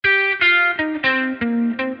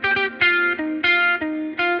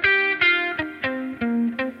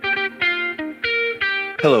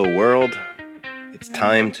Hello, world. It's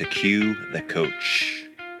time to cue the coach.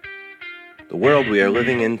 The world we are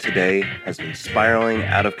living in today has been spiraling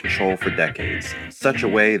out of control for decades in such a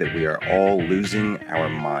way that we are all losing our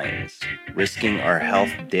minds, risking our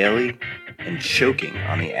health daily, and choking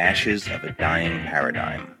on the ashes of a dying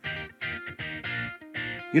paradigm.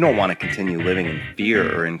 You don't want to continue living in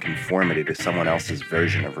fear or in conformity to someone else's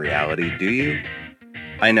version of reality, do you?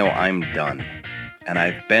 I know I'm done, and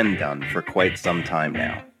I've been done for quite some time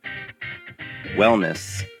now.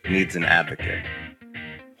 Wellness needs an advocate.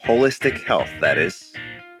 Holistic health, that is.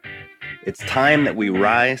 It's time that we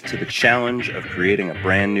rise to the challenge of creating a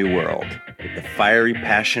brand new world with the fiery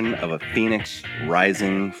passion of a phoenix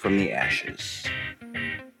rising from the ashes.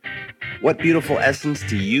 What beautiful essence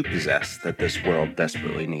do you possess that this world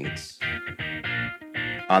desperately needs?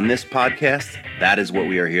 On this podcast, that is what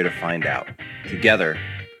we are here to find out. Together,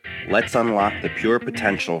 let's unlock the pure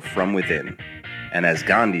potential from within. And as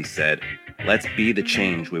Gandhi said, let's be the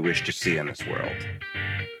change we wish to see in this world.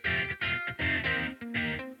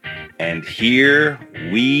 And here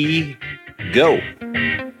we go.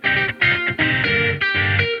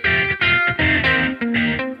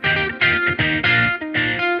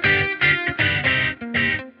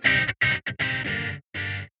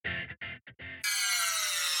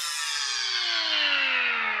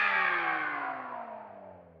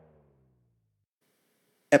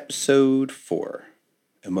 Episode 4,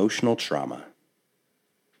 Emotional Trauma.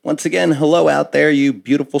 Once again, hello out there, you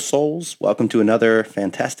beautiful souls. Welcome to another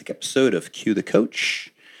fantastic episode of Cue the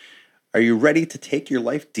Coach. Are you ready to take your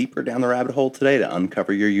life deeper down the rabbit hole today to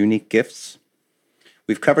uncover your unique gifts?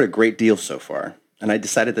 We've covered a great deal so far, and I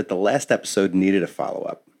decided that the last episode needed a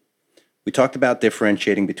follow-up. We talked about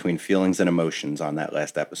differentiating between feelings and emotions on that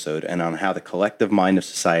last episode and on how the collective mind of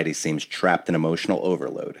society seems trapped in emotional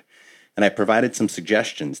overload. And I provided some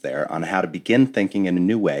suggestions there on how to begin thinking in a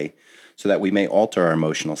new way so that we may alter our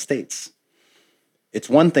emotional states. It's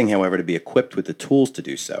one thing, however, to be equipped with the tools to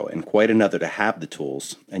do so, and quite another to have the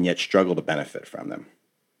tools and yet struggle to benefit from them.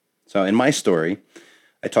 So in my story,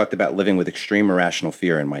 I talked about living with extreme irrational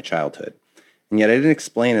fear in my childhood, and yet I didn't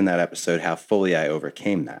explain in that episode how fully I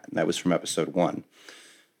overcame that. And that was from episode 1.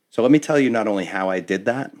 So let me tell you not only how I did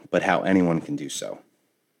that, but how anyone can do so.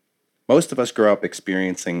 Most of us grow up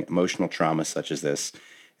experiencing emotional trauma such as this,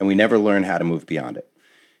 and we never learn how to move beyond it.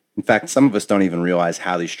 In fact, some of us don't even realize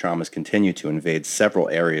how these traumas continue to invade several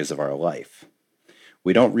areas of our life.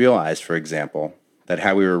 We don't realize, for example, that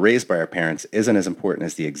how we were raised by our parents isn't as important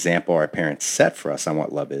as the example our parents set for us on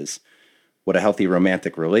what love is, what a healthy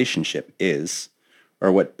romantic relationship is,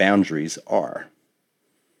 or what boundaries are.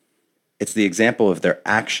 It's the example of their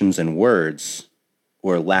actions and words,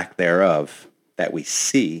 or lack thereof, that we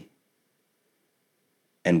see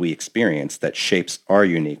and we experience that shapes our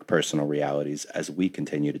unique personal realities as we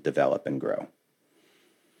continue to develop and grow.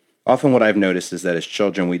 Often what I've noticed is that as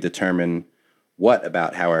children we determine what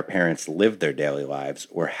about how our parents lived their daily lives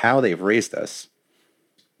or how they've raised us,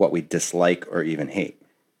 what we dislike or even hate.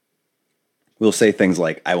 We'll say things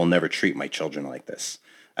like, I will never treat my children like this.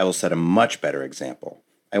 I will set a much better example.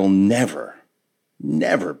 I will never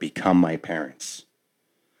become my parents.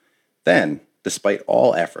 Then, despite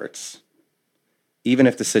all efforts, even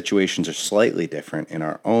if the situations are slightly different in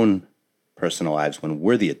our own personal lives when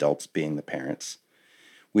we're the adults being the parents,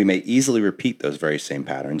 we may easily repeat those very same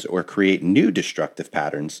patterns or create new destructive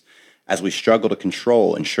patterns as we struggle to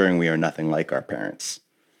control ensuring we are nothing like our parents.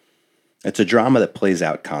 It's a drama that plays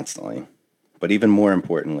out constantly, but even more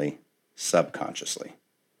importantly, subconsciously.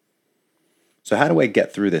 So how do I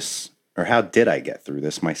get through this, or how did I get through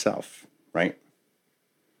this myself, right?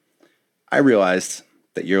 I realized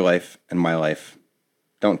that your life and my life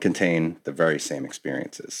don't contain the very same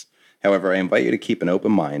experiences. However, I invite you to keep an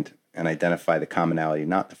open mind and identify the commonality,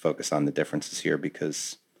 not to focus on the differences here,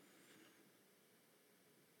 because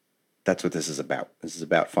that's what this is about. This is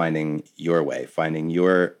about finding your way, finding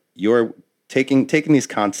your taking these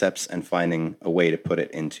concepts and finding a way to put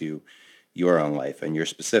it into your own life and your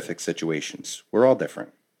specific situations. We're all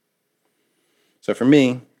different. So for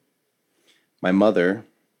me, my mother,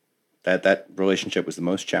 that relationship was the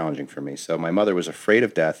most challenging for me. So my mother was afraid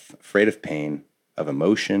of death, afraid of pain, of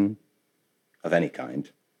emotion of any kind,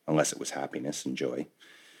 unless it was happiness and joy.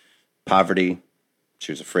 Poverty,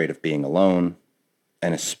 she was afraid of being alone,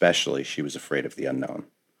 and especially she was afraid of the unknown.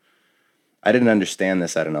 I didn't understand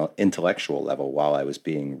this at an intellectual level while I was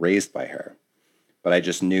being raised by her, but I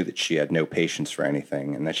just knew that she had no patience for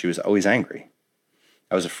anything and that she was always angry.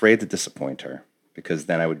 I was afraid to disappoint her because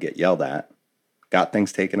then I would get yelled at, got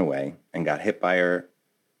things taken away, and got hit by her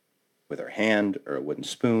with her hand or a wooden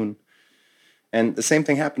spoon. And the same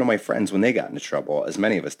thing happened to my friends when they got into trouble, as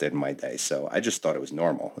many of us did in my day. So I just thought it was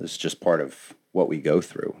normal. It's just part of what we go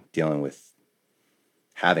through, dealing with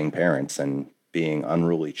having parents and being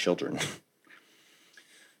unruly children.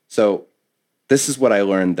 So this is what I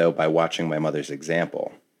learned, though, by watching my mother's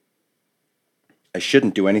example. I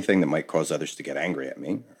shouldn't do anything that might cause others to get angry at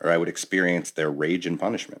me, or I would experience their rage and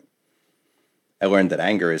punishment. I learned that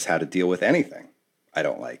anger is how to deal with anything I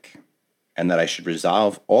don't like, and that I should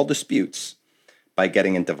resolve all disputes by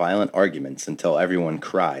getting into violent arguments until everyone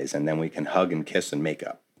cries, and then we can hug and kiss and make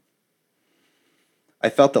up. I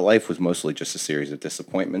felt that life was mostly just a series of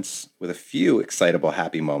disappointments, with a few excitable,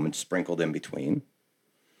 happy moments sprinkled in between.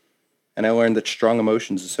 And I learned that strong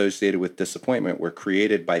emotions associated with disappointment were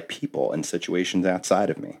created by people and situations outside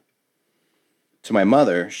of me. To my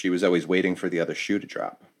mother, she was always waiting for the other shoe to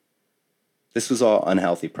drop. This was all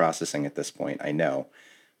unhealthy processing at this point, I know,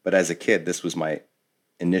 but as a kid, this was my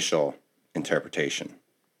initial interpretation.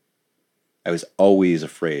 I was always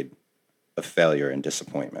afraid of failure and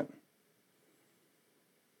disappointment.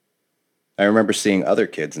 I remember seeing other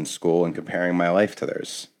kids in school and comparing my life to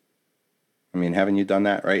theirs. I mean, haven't you done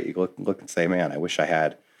that, right? You look and say, man, I wish I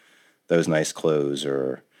had those nice clothes,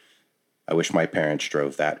 or I wish my parents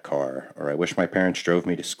drove that car, or I wish my parents drove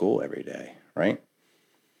me to school every day, right?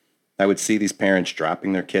 I would see these parents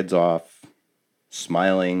dropping their kids off,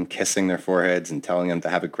 smiling, kissing their foreheads, and telling them to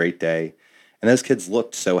have a great day. And those kids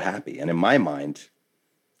looked so happy. And in my mind,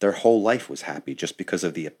 their whole life was happy just because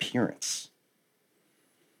of the appearance.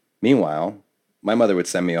 Meanwhile, my mother would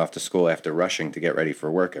send me off to school after rushing to get ready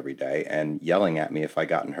for work every day and yelling at me if I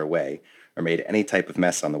got in her way or made any type of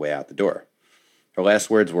mess on the way out the door. Her last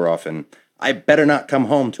words were often, "I better not come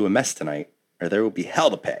home to a mess tonight, or there will be hell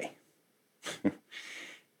to pay."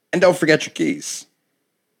 And don't forget your keys.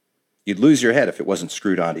 You'd lose your head if it wasn't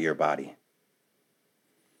screwed onto your body.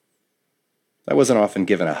 I wasn't often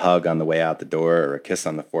given a hug on the way out the door or a kiss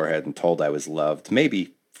on the forehead and told I was loved,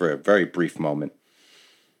 maybe for a very brief moment,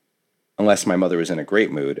 unless my mother was in a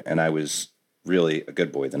great mood and I was really a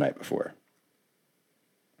good boy the night before.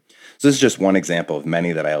 So this is just one example of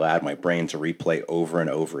many that I allowed my brain to replay over and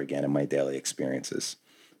over again in my daily experiences.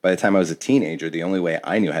 By the time I was a teenager, the only way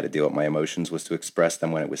I knew how to deal with my emotions was to express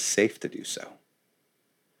them when it was safe to do so.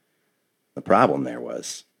 The problem there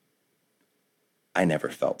was, I never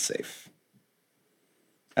felt safe.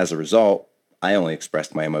 As a result, I only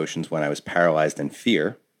expressed my emotions when I was paralyzed in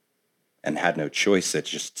fear and had no choice that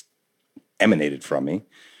just emanated from me,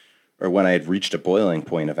 or when I had reached a boiling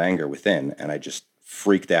point of anger within and I just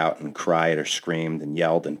freaked out and cried or screamed and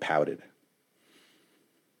yelled and pouted.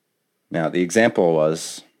 Now, the example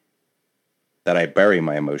was that I bury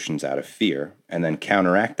my emotions out of fear and then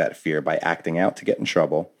counteract that fear by acting out to get in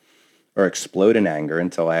trouble or explode in anger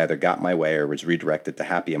until I either got my way or was redirected to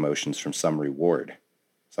happy emotions from some reward,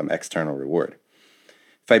 some external reward.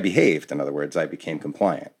 If I behaved, in other words, I became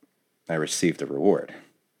compliant. I received a reward.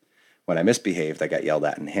 When I misbehaved, I got yelled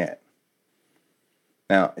at and hit.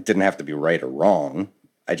 Now, it didn't have to be right or wrong.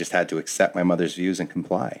 I just had to accept my mother's views and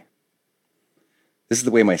comply. This is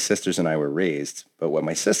the way my sisters and I were raised, but what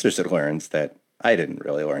my sisters had learned that I didn't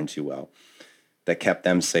really learn too well, that kept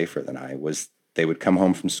them safer than I, was they would come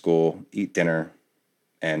home from school, eat dinner,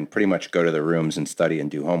 and pretty much go to their rooms and study and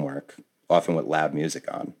do homework, often with loud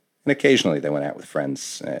music on. And occasionally they went out with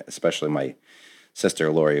friends, especially my sister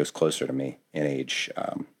Lori, who was closer to me in age.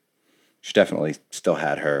 She definitely still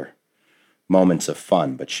had her moments of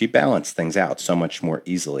fun, but she balanced things out so much more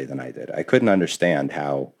easily than I did. I couldn't understand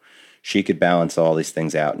how she could balance all these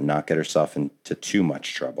things out and not get herself into too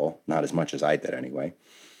much trouble, not as much as I did anyway,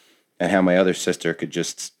 and how my other sister could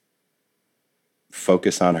just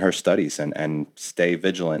focus on her studies and stay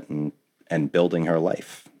vigilant and building her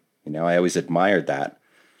life. You know, I always admired that.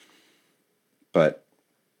 But,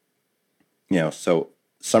 you know, so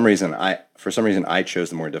for some reason I chose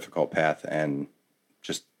the more difficult path and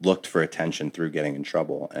just looked for attention through getting in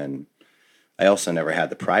trouble. And I also never had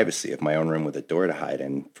the privacy of my own room with a door to hide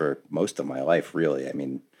in for most of my life, really. I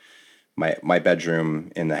mean, my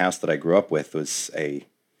bedroom in the house that I grew up with was a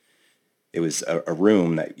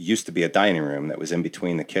room that used to be a dining room that was in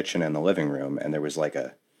between the kitchen and the living room, and there was like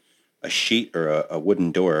a sheet or a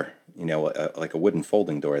wooden door, you know, like a wooden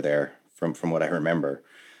folding door there from what I remember.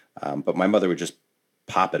 But my mother would just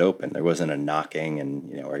pop it open. There wasn't a knocking and,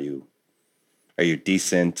 you know, are you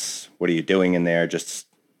decent? What are you doing in there? Just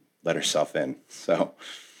let herself in. So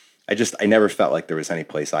I never felt like there was any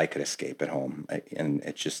place I could escape at home, and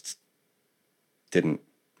it just didn't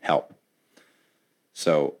help.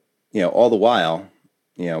 So, you know, all the while,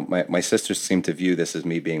 you know, my sisters seemed to view this as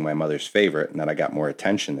me being my mother's favorite and that I got more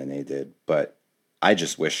attention than they did. But I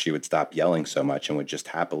just wish she would stop yelling so much and would just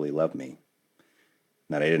happily love me.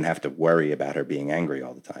 That I didn't have to worry about her being angry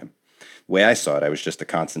all the time. The way I saw it, I was just a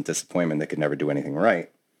constant disappointment that could never do anything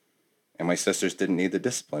right. And my sisters didn't need the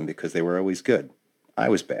discipline because they were always good. I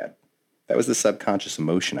was bad. That was the subconscious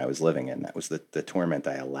emotion I was living in. That was the torment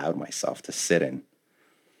I allowed myself to sit in.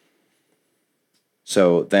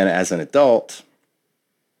 So then as an adult,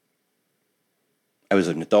 I was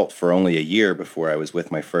an adult for only a year before I was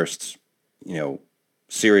with my first,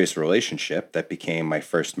 serious relationship that became my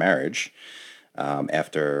first marriage,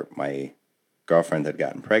 after my girlfriend had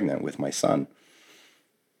gotten pregnant with my son.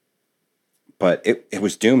 But it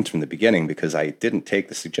was doomed from the beginning because I didn't take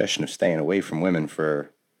the suggestion of staying away from women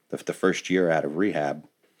for the first year out of rehab.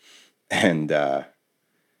 And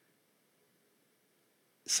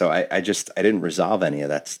so I didn't resolve any of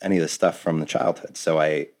the stuff from the childhood. So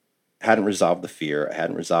I hadn't resolved the fear. I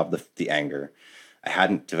hadn't resolved the anger. I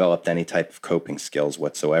hadn't developed any type of coping skills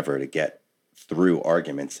whatsoever to get through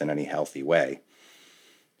arguments in any healthy way.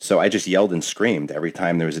 So I just yelled and screamed every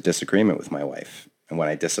time there was a disagreement with my wife. And when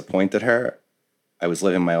I disappointed her, I was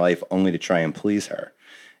living my life only to try and please her.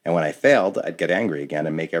 And when I failed, I'd get angry again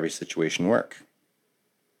and make every situation work.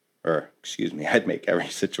 I'd make every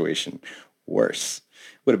situation worse.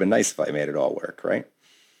 Would have been nice if I made it all work, right?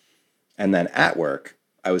 And then at work,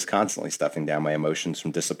 I was constantly stuffing down my emotions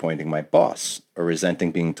from disappointing my boss or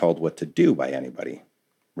resenting being told what to do by anybody,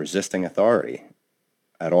 resisting authority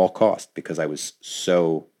at all costs because I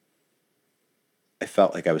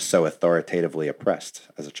felt like I was so authoritatively oppressed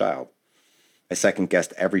as a child. I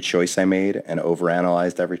second-guessed every choice I made and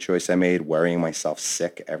overanalyzed every choice I made, worrying myself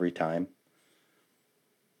sick every time.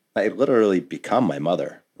 I literally become my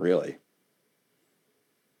mother, really.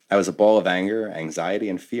 I was a ball of anger, anxiety,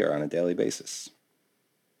 and fear on a daily basis.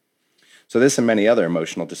 So this and many other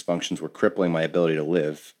emotional dysfunctions were crippling my ability to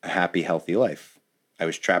live a happy, healthy life. I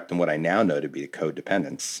was trapped in what I now know to be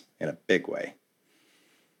codependence in a big way.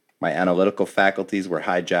 My analytical faculties were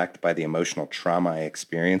hijacked by the emotional trauma I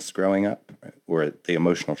experienced growing up, or the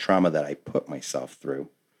emotional trauma that I put myself through.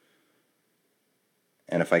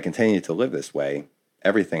 And if I continued to live this way,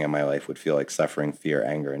 everything in my life would feel like suffering, fear,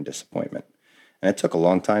 anger, and disappointment. And it took a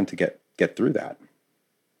long time to get through that.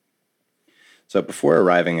 So before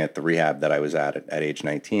arriving at the rehab that I was at age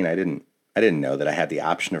 19, I didn't know that I had the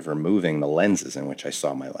option of removing the lenses in which I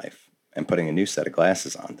saw my life and putting a new set of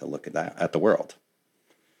glasses on to look at the world.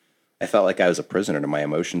 I felt like I was a prisoner to my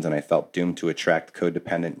emotions, and I felt doomed to attract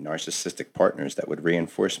codependent, narcissistic partners that would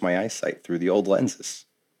reinforce my eyesight through the old lenses.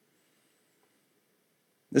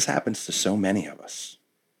 This happens to so many of us.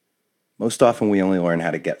 Most often we only learn how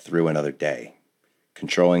to get through another day,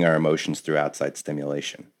 controlling our emotions through outside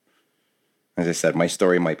stimulation. As I said, my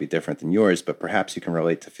story might be different than yours, but perhaps you can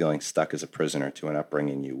relate to feeling stuck as a prisoner to an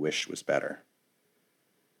upbringing you wish was better.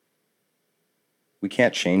 We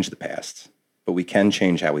can't change the past, but we can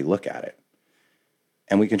change how we look at it.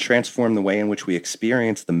 And we can transform the way in which we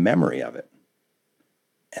experience the memory of it.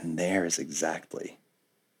 And there is exactly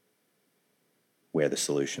where the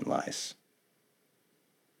solution lies.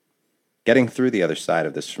 Getting through the other side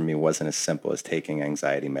of this for me wasn't as simple as taking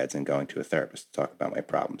anxiety meds and going to a therapist to talk about my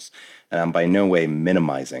problems. And I'm by no way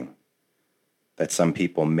minimizing that some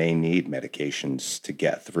people may need medications to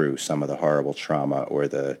get through some of the horrible trauma or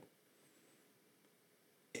the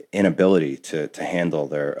inability to handle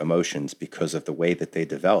their emotions because of the way that they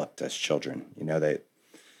developed as children.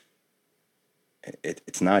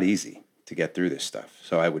 It's not easy to get through this stuff.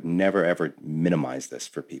 So I would never, ever minimize this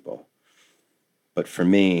for people. But for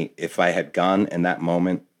me, if I had gone in that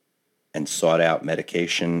moment and sought out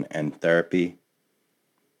medication and therapy,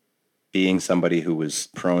 being somebody who was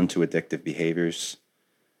prone to addictive behaviors,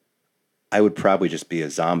 I would probably just be a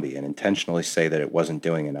zombie and intentionally say that it wasn't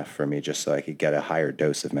doing enough for me just so I could get a higher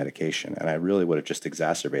dose of medication. And I really would have just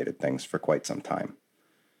exacerbated things for quite some time.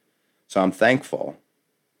 So I'm thankful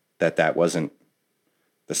that that wasn't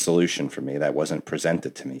the solution for me. That wasn't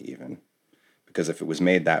presented to me even. Because if it was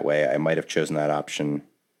made that way, I might have chosen that option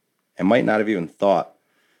and might not have even thought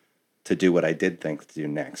to do what I did think to do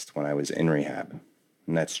next when I was in rehab.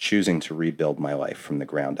 And that's choosing to rebuild my life from the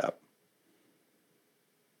ground up.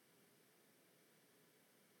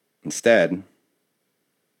 Instead,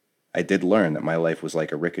 I did learn that my life was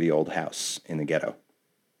like a rickety old house in the ghetto.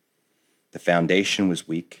 The foundation was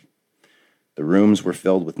weak. The rooms were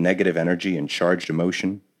filled with negative energy and charged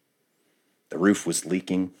emotion. The roof was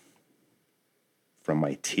leaking from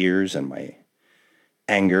my tears and my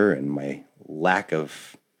anger and my lack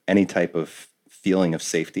of any type of feeling of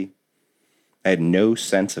safety. I had no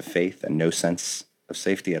sense of faith and no sense of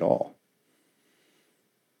safety at all.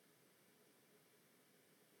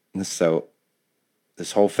 And so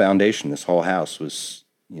this whole foundation, this whole house was,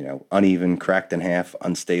 uneven, cracked in half,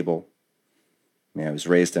 unstable. I was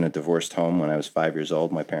raised in a divorced home. When I was 5 years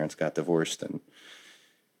old, my parents got divorced, and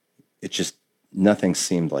it just, nothing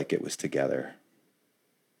seemed like it was together.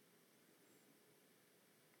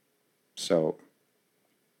 So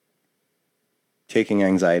taking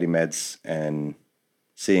anxiety meds and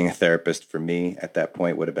seeing a therapist for me at that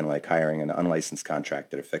point would have been like hiring an unlicensed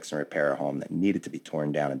contractor to fix and repair a home that needed to be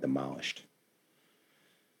torn down and demolished.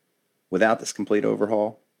 Without this complete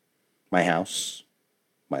overhaul, my house,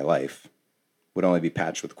 my life, would only be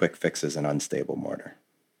patched with quick fixes and unstable mortar.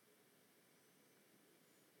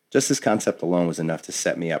 Just this concept alone was enough to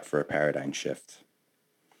set me up for a paradigm shift.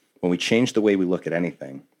 When we change the way we look at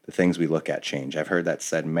anything, the things we look at change. I've heard that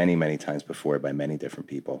said many, many times before by many different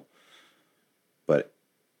people. But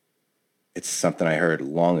it's something I heard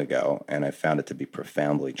long ago, and I found it to be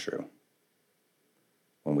profoundly true.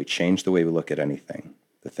 When we change the way we look at anything,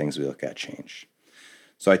 the things we look at change.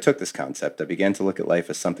 So I took this concept. I began to look at life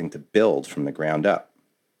as something to build from the ground up,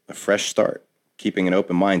 a fresh start, keeping an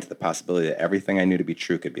open mind to the possibility that everything I knew to be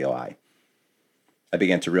true could be a lie. I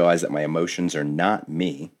began to realize that my emotions are not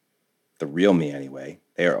me, the real me anyway.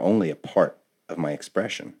 They are only a part of my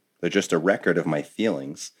expression. They're just a record of my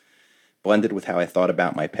feelings, blended with how I thought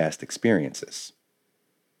about my past experiences.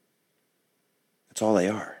 That's all they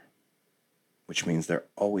are, which means they're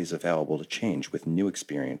always available to change with new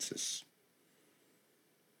experiences.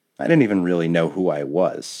 I didn't even really know who I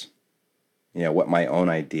was, what my own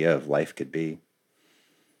idea of life could be.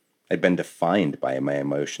 I'd been defined by my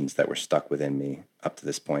emotions that were stuck within me up to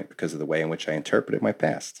this point because of the way in which I interpreted my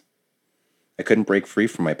past. I couldn't break free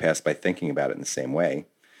from my past by thinking about it in the same way.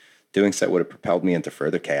 Doing so would have propelled me into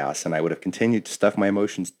further chaos, and I would have continued to stuff my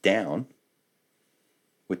emotions down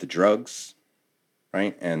with the drugs,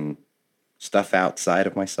 right? And stuff outside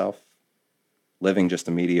of myself, living just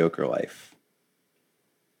a mediocre life.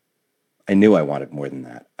 I knew I wanted more than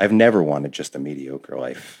that. I've never wanted just a mediocre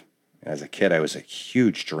life. As a kid, I was a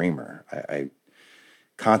huge dreamer. I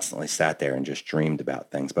constantly sat there and just dreamed about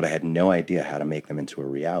things, but I had no idea how to make them into a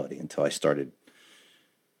reality until I started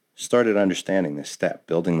understanding this step,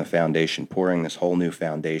 building the foundation, pouring this whole new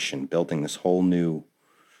foundation, building this whole new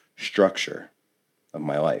structure of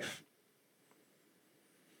my life.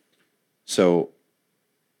 So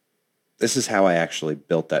this is how I actually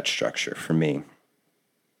built that structure for me.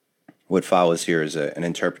 What follows here is an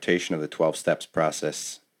interpretation of the 12 steps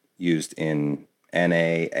process used in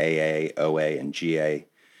NA, AA, OA, and GA.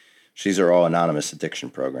 These are all anonymous addiction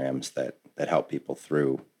programs that help people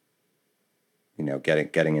through,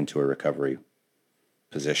 getting into a recovery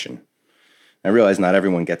position. I realize not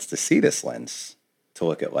everyone gets to see this lens to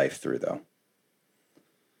look at life through, though.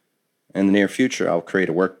 In the near future, I'll create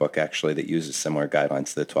a workbook, actually, that uses similar guidelines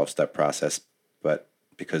to the 12-step process, but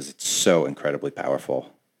because it's so incredibly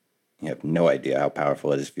powerful, you have no idea how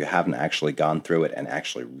powerful it is if you haven't actually gone through it and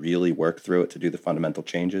actually really worked through it to do the fundamental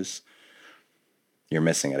changes. You're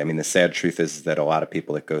missing it. I mean, the sad truth is that a lot of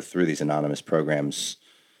people that go through these anonymous programs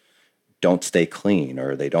don't stay clean,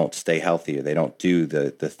 or they don't stay healthy, or they don't do the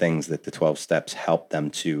things that the 12 steps help them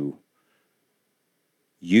to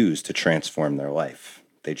use to transform their life.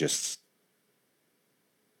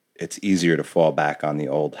 It's easier to fall back on the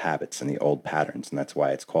old habits and the old patterns, and that's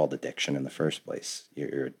why it's called addiction in the first place.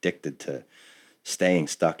 You're addicted to staying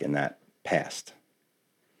stuck in that past.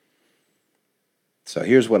 So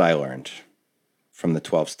here's what I learned from the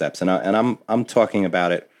 12 steps, and I'm talking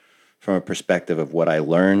about it from a perspective of what I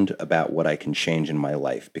learned about what I can change in my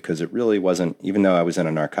life, because it really wasn't, even though I was in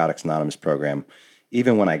a Narcotics Anonymous program,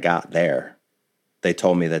 even when I got there, they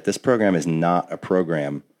told me that this program is not a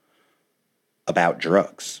program about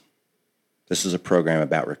drugs. This is a program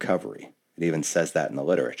about recovery. It even says that in the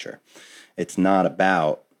literature. It's not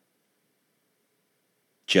about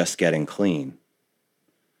just getting clean.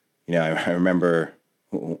 I remember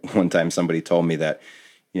one time somebody told me that,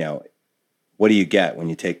 what do you get when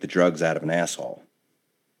you take the drugs out of an asshole?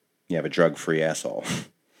 You have a drug-free asshole.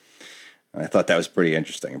 And I thought that was pretty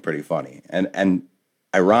interesting and pretty funny. And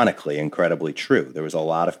ironically, incredibly true. There was a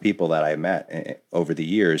lot of people that I met over the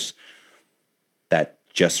years that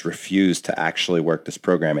just refused to actually work this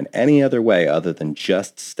program in any other way other than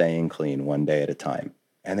just staying clean one day at a time.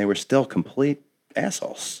 And they were still complete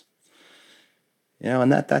assholes.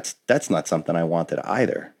 And that's not something I wanted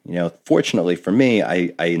either. Fortunately for me,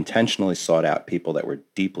 I intentionally sought out people that were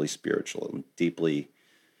deeply spiritual and deeply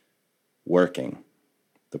working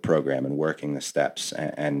the program and working the steps.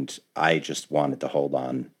 And I just wanted to hold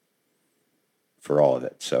on for all of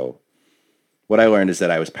it. So what I learned is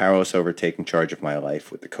that I was powerless over taking charge of my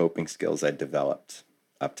life with the coping skills I'd developed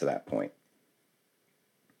up to that point.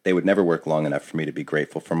 They would never work long enough for me to be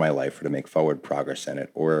grateful for my life or to make forward progress in it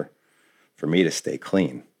or for me to stay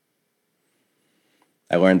clean.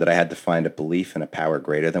 I learned that I had to find a belief in a power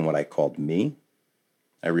greater than what I called me.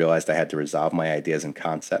 I realized I had to resolve my ideas and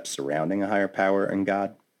concepts surrounding a higher power and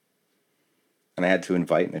God. And I had to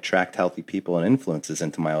invite and attract healthy people and influences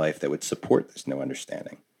into my life that would support this new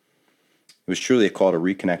understanding. It was truly a call to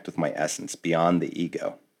reconnect with my essence beyond the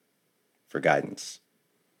ego for guidance.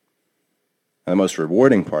 And the most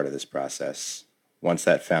rewarding part of this process, once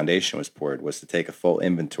that foundation was poured, was to take a full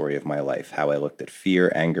inventory of my life, how I looked at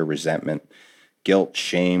fear, anger, resentment, guilt,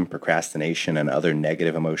 shame, procrastination, and other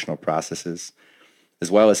negative emotional processes, as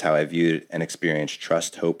well as how I viewed and experienced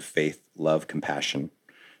trust, hope, faith, love, compassion,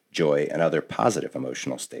 joy, and other positive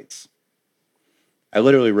emotional states. I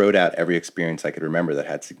literally wrote out every experience I could remember that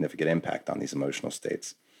had significant impact on these emotional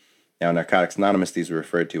states. Now, in Narcotics Anonymous, these were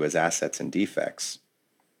referred to as assets and defects,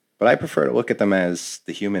 but I prefer to look at them as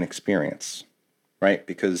the human experience, right?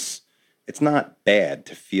 Because it's not bad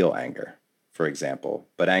to feel anger, for example,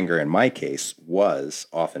 but anger in my case was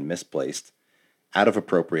often misplaced, out of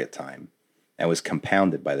appropriate time, and was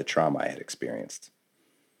compounded by the trauma I had experienced.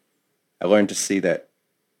 I learned to see that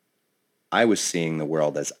I was seeing the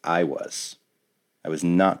world as I was. I was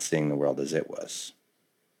not seeing the world as it was.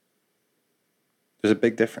 There's a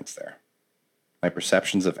big difference there. My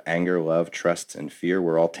perceptions of anger, love, trust, and fear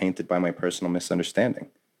were all tainted by my personal misunderstanding.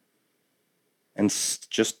 And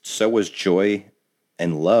just so was joy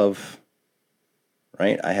and love,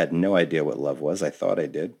 right? I had no idea what love was. I thought I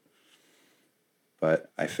did.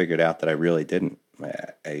 But I figured out that I really didn't.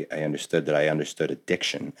 I understood that I understood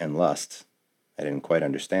addiction and lust. I didn't quite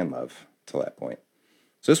understand love till that point.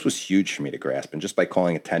 So this was huge for me to grasp. And just by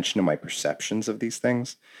calling attention to my perceptions of these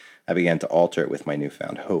things, I began to alter it with my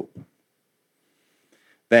newfound hope.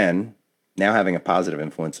 Then, now having a positive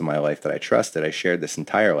influence in my life that I trusted, I shared this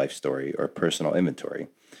entire life story or personal inventory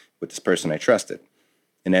with this person I trusted.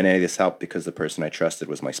 And NA, this helped because the person I trusted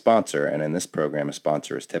was my sponsor. And in this program, a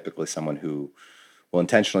sponsor is typically someone who will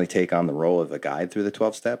intentionally take on the role of a guide through the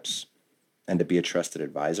 12 steps and to be a trusted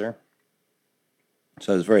advisor.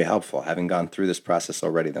 So it was very helpful. Having gone through this process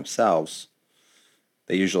already themselves,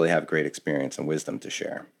 they usually have great experience and wisdom to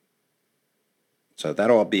share. So that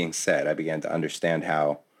all being said, I began to understand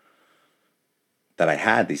that I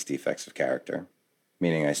had these defects of character,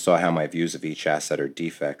 meaning I saw how my views of each asset or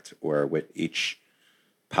defect or with each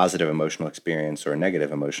positive emotional experience or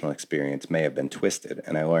negative emotional experience may have been twisted,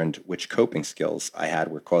 and I learned which coping skills I had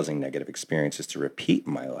were causing negative experiences to repeat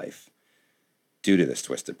in my life due to this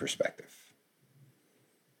twisted perspective.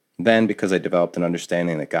 Then, because I developed an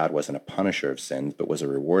understanding that God wasn't a punisher of sins, but was a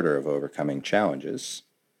rewarder of overcoming challenges,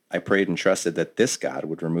 I prayed and trusted that this God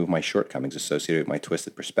would remove my shortcomings associated with my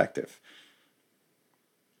twisted perspective.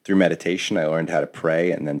 Through meditation, I learned how to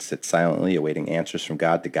pray and then sit silently, awaiting answers from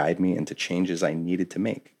God to guide me into changes I needed to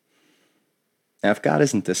make. Now, if God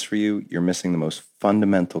isn't this for you, you're missing the most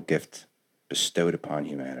fundamental gift bestowed upon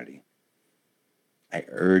humanity. I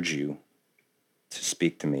urge you to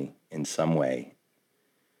speak to me in some way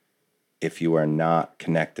if you are not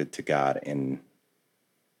connected to God in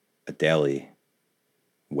a daily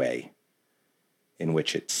way in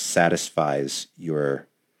which it satisfies your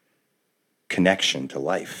connection to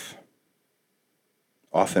life.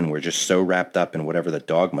 Often we're just so wrapped up in whatever the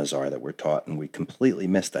dogmas are that we're taught, and we completely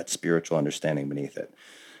miss that spiritual understanding beneath it.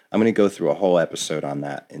 I'm going to go through a whole episode on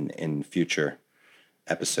that in future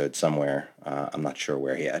episodes somewhere. I'm not sure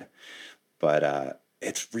where yet, but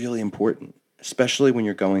it's really important, especially when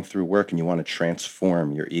you're going through work and you want to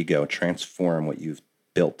transform your ego, transform what you've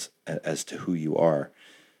built as to who you are.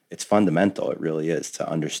 It's fundamental, it really is, to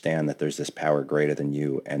understand that there's this power greater than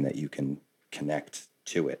you and that you can connect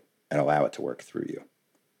to it and allow it to work through you.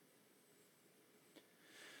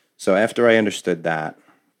 So after I understood that,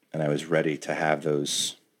 and I was ready to have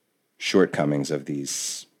those shortcomings of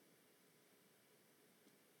these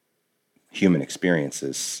human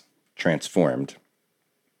experiences transformed,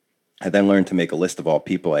 I then learned to make a list of all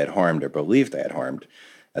people I had harmed or believed I had harmed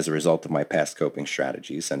as a result of my past coping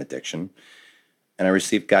strategies and addiction, and I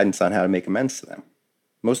received guidance on how to make amends to them.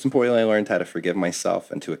 Most importantly, I learned how to forgive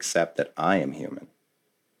myself and to accept that I am human.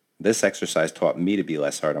 This exercise taught me to be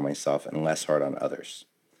less hard on myself and less hard on others.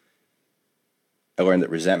 I learned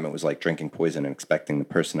that resentment was like drinking poison and expecting the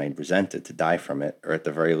person I resented to die from it, or at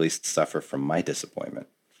the very least suffer from my disappointment.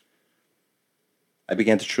 I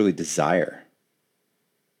began to truly desire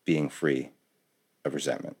being free of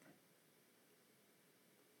resentment.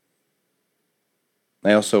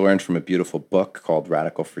 I also learned from a beautiful book called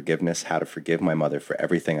Radical Forgiveness how to forgive my mother for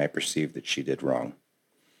everything I perceived that she did wrong.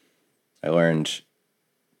 I learned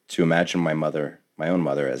to imagine my my own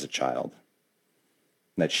mother as a child,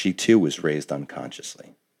 and that she too was raised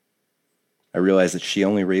unconsciously. I realized that she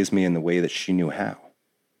only raised me in the way that she knew how,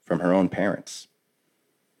 from her own parents.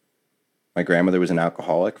 My grandmother was an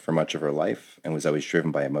alcoholic for much of her life and was always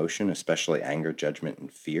driven by emotion, especially anger, judgment,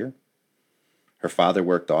 and fear. Her father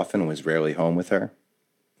worked often and was rarely home with her.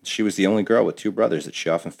 She was the only girl with two brothers that she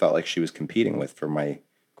often felt like she was competing with for my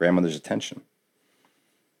grandmother's attention.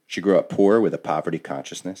 She grew up poor with a poverty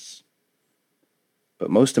consciousness. But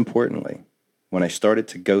most importantly, when I started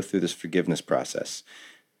to go through this forgiveness process,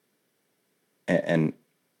 and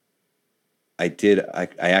I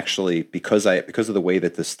actually, because of the way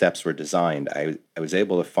that the steps were designed, I was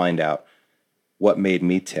able to find out what made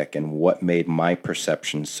me tick and what made my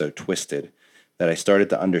perception so twisted, that I started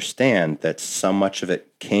to understand that so much of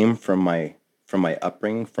it came from my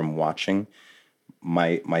upbringing, from watching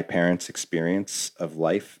my parents' experience of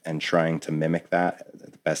life and trying to mimic that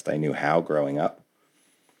the best I knew how growing up.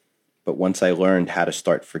 But once I learned how to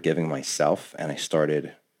start forgiving myself and I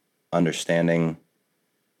started understanding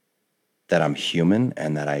that I'm human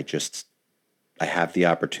and that I have the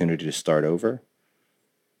opportunity to start over,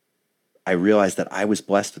 I realized that I was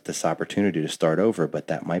blessed with this opportunity to start over, but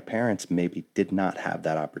that my parents maybe did not have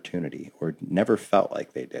that opportunity or never felt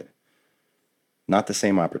like they did. Not the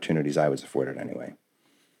same opportunities I was afforded anyway.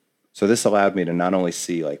 So this allowed me to not only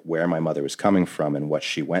see like where my mother was coming from and what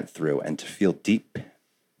she went through, and to feel deep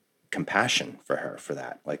compassion for her for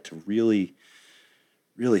that, like to really,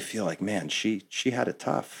 really feel like, man, she had it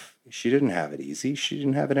tough. She didn't have it easy. She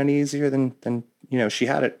didn't have it any easier than she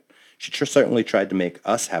had it. She certainly tried to make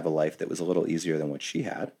us have a life that was a little easier than what she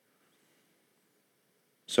had.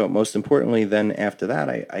 So most importantly, then after that,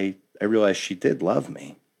 I realized she did love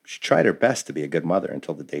me. She tried her best to be a good mother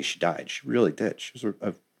until the day she died. She really did. She was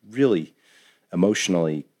a really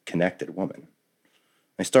emotionally connected woman.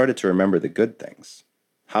 I started to remember the good things.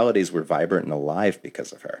 Holidays were vibrant and alive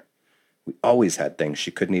because of her. We always had things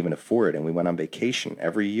she couldn't even afford, and we went on vacation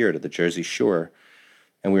every year to the Jersey Shore,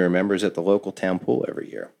 and we were members at the local town pool every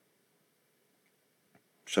year.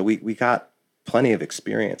 So we got plenty of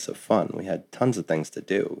experience of fun. We had tons of things to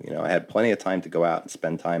do. I had plenty of time to go out and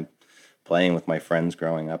spend time playing with my friends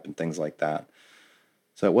growing up and things like that.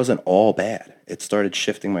 So it wasn't all bad. It started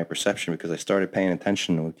shifting my perception because I started paying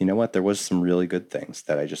attention. You know what? There was some really good things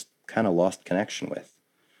that I just kind of lost connection with.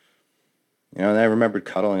 And I remembered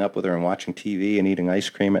cuddling up with her and watching TV and eating ice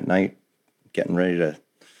cream at night, getting ready to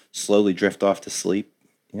slowly drift off to sleep.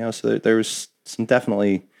 So there was some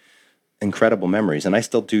definitely incredible memories. And I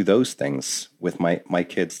still do those things with my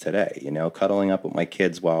kids today. Cuddling up with my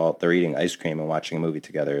kids while they're eating ice cream and watching a movie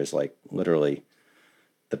together is like literally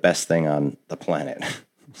the best thing on the planet.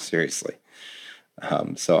 Seriously.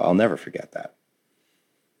 So I'll never forget that.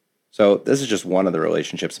 So this is just one of the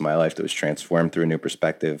relationships in my life that was transformed through a new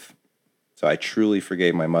perspective. So I truly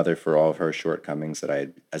forgave my mother for all of her shortcomings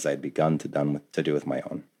as I had begun to do with my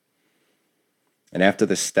own. And after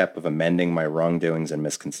this step of amending my wrongdoings and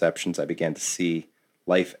misconceptions, I began to see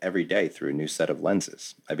life every day through a new set of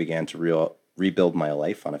lenses. I began to rebuild my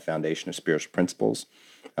life on a foundation of spiritual principles,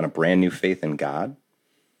 on a brand new faith in God,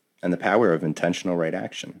 and the power of intentional right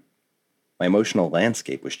action. My emotional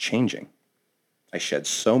landscape was changing. I shed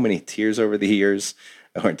so many tears over the years.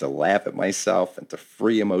 I learned to laugh at myself and to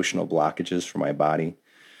free emotional blockages from my body.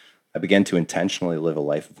 I began to intentionally live a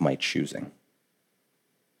life of my choosing.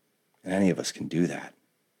 And any of us can do that.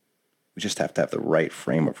 We just have to have the right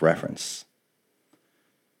frame of reference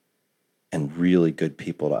and really good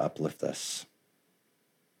people to uplift us.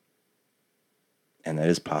 And that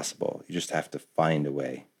is possible. You just have to find a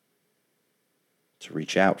way to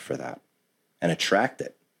reach out for that and attract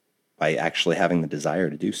it by actually having the desire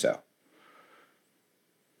to do so.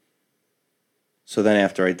 So then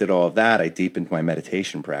after I did all of that, I deepened my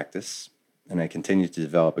meditation practice, and I continued to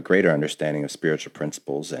develop a greater understanding of spiritual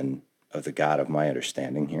principles and of the God of my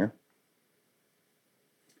understanding here.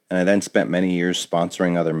 And I then spent many years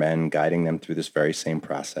sponsoring other men, guiding them through this very same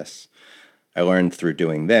process. I learned through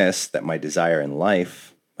doing this that my desire in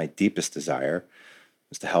life, my deepest desire,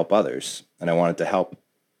 was to help others. And I wanted to help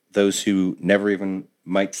those who never even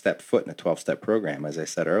might step foot in a 12-step program, as I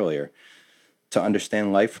said earlier, to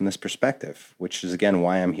understand life from this perspective, which is, again,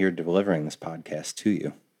 why I'm here delivering this podcast to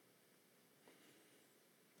you.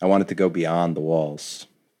 I wanted to go beyond the walls,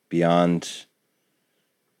 beyond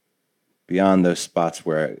those spots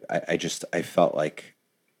where I felt like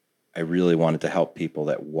I really wanted to help people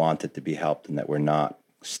that wanted to be helped and that were not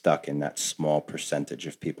stuck in that small percentage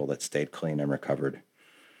of people that stayed clean and recovered.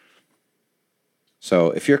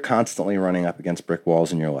 So if you're constantly running up against brick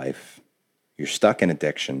walls in your life, you're stuck in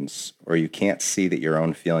addictions, or you can't see that your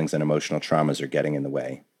own feelings and emotional traumas are getting in the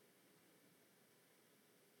way,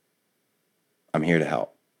 I'm here to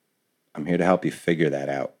help. I'm here to help you figure that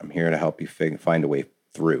out. I'm here to help you find a way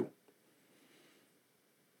through.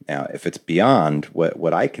 Now, if it's beyond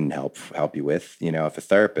what I can help you with, if a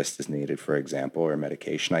therapist is needed, for example, or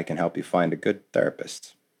medication, I can help you find a good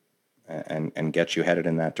therapist and get you headed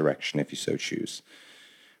in that direction if you so choose.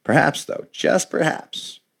 Perhaps, though, just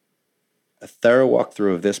perhaps, a thorough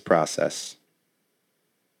walkthrough of this process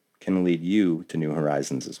can lead you to new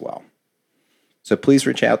horizons as well. So please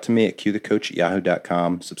reach out to me at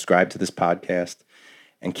cuethecoach@yahoo.com, subscribe to this podcast,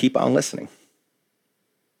 and keep on listening.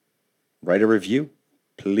 Write a review.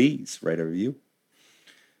 Please write a review.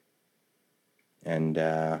 And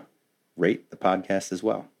rate the podcast as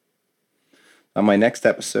well. On our next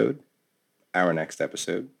episode,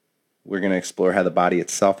 we're going to explore how the body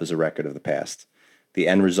itself is a record of the past, the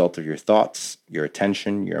end result of your thoughts, your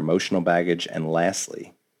attention, your emotional baggage, and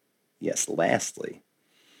lastly,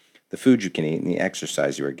 the food you can eat and the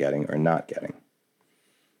exercise you are getting or not getting.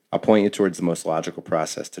 I'll point you towards the most logical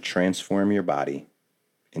process to transform your body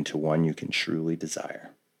into one you can truly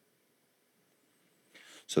desire.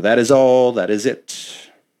 So that is all. That is it.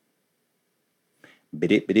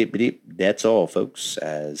 That's all, folks,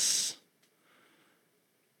 as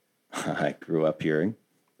I grew up hearing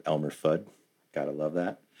Elmer Fudd. Gotta love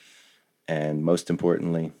that. And most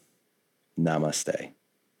importantly, namaste.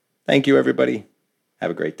 Thank you, everybody. Have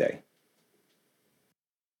a great day.